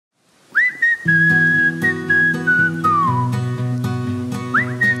The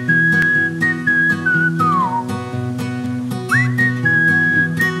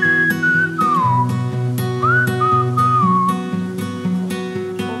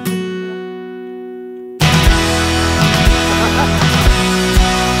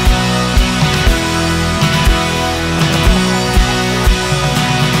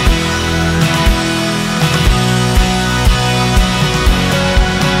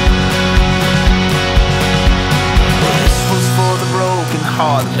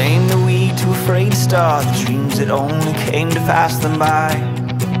lame, the weak, too afraid to start the dreams that only came to pass them by.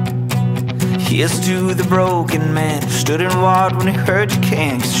 Here's to the broken man who stood and walked when he heard you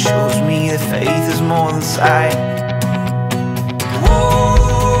can, 'cause it shows me that faith is more than sight.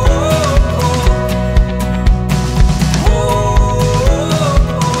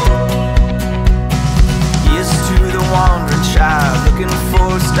 Here's to the wandering child looking for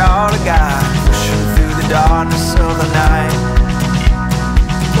a star to guide, pushing through the darkness of the night.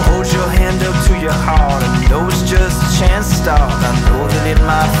 Hold your hand up to your heart and know it's just a chance to start. I know that it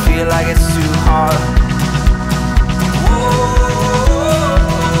might feel like it's too hard.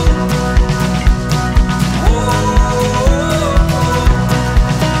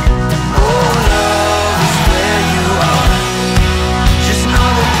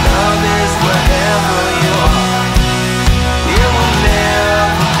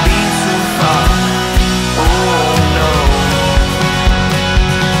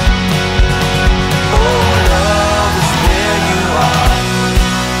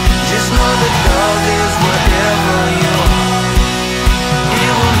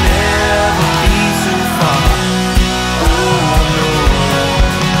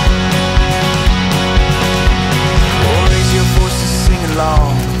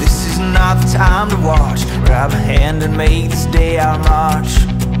 Time to watch, grab a hand and make this day our march.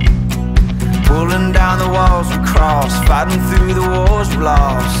 Pulling down the walls we cross, fighting through the wars we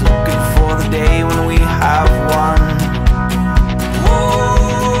lost, looking for the day when we have won.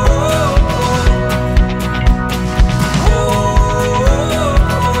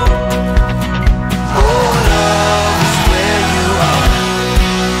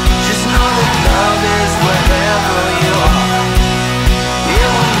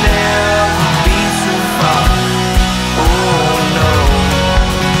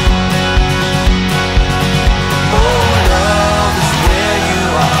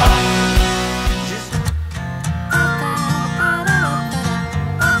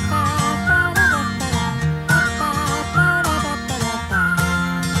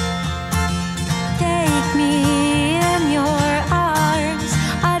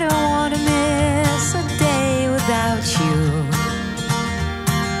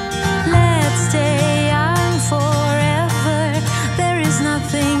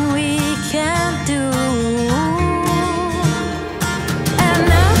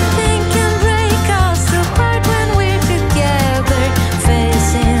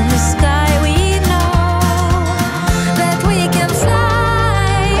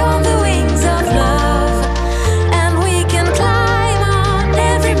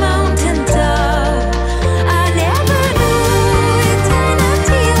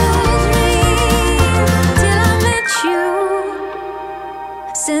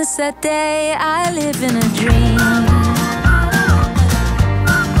 Since that day I live in a dream.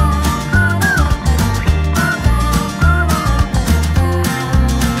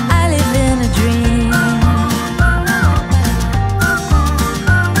 I live in a dream.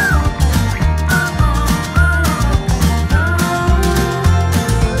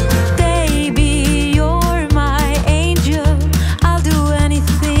 Baby, you're my angel. I'll do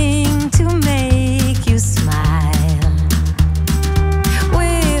anything to make you smile.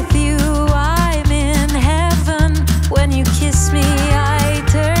 With you I'm in heaven. When you kiss me I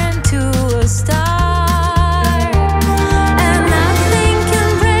turn to a star. And nothing can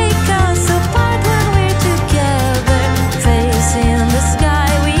break us apart when we're together. Facing the sky,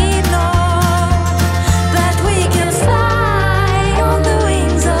 we know that we can fly on the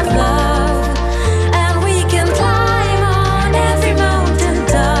wings of love. And we can climb on every mountain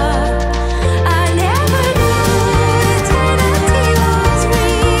top. I never knew eternity was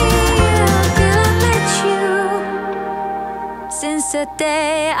real till I met you. Since that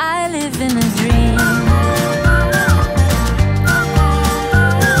day I live in a dream.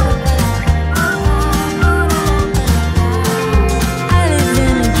 I live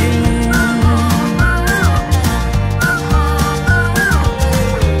in a dream.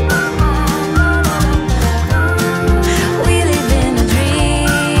 We live in a dream.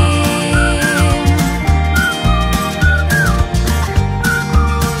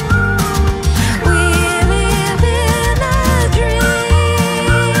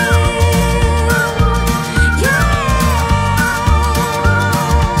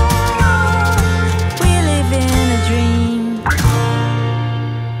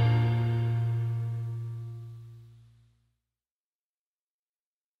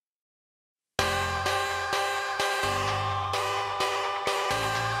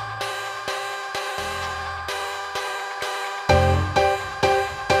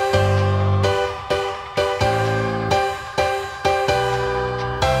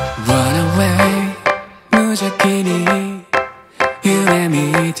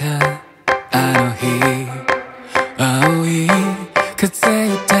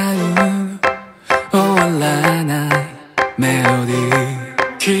 歌う終わらないメロディー、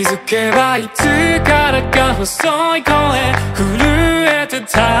気づけばいつからか細い声震えて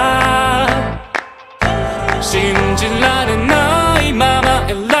た。信じられないまま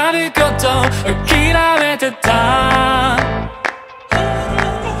選ぶこと諦めてた。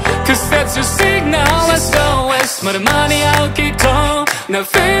Cause signal SOS まだ間に合うきっと Now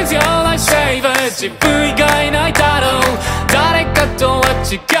feels your lifesaver 自分以外ないだろう。誰かとは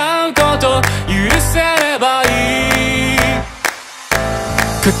違うこと許せればいい。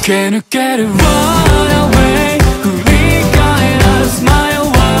駆け抜ける Run away 振り返らず迷わ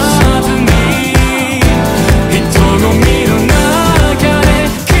ずに人混みの中で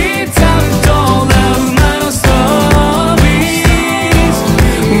刻むドラマのストーリーズ。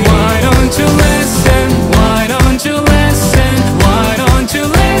 Why don't you listen Why don't you listen Why don't you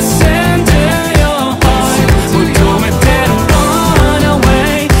listen to your heart 求めてる Run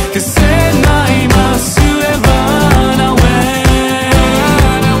away 風が今すれ Run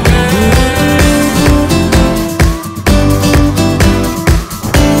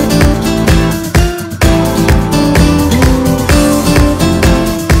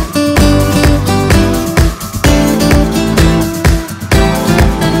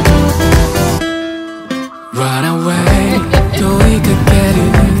away 問いかける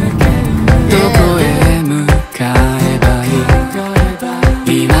どこへ向かえばい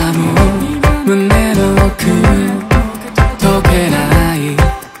い。今も胸の奥解けない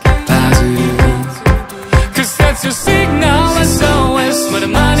パズル Cause that's your signal SOS まだ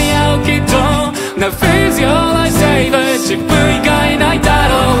間に合うきっと Now feels your lifesaver 自分以外ないだ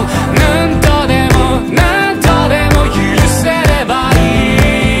ろう。何度でも何度でも許せればいい。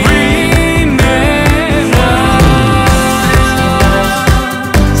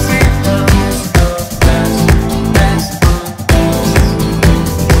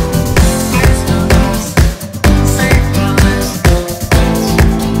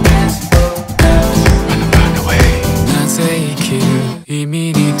意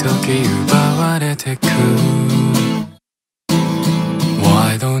味に時奪われてく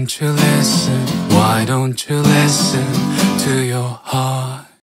Why don't you listen Why don't you listen to your heart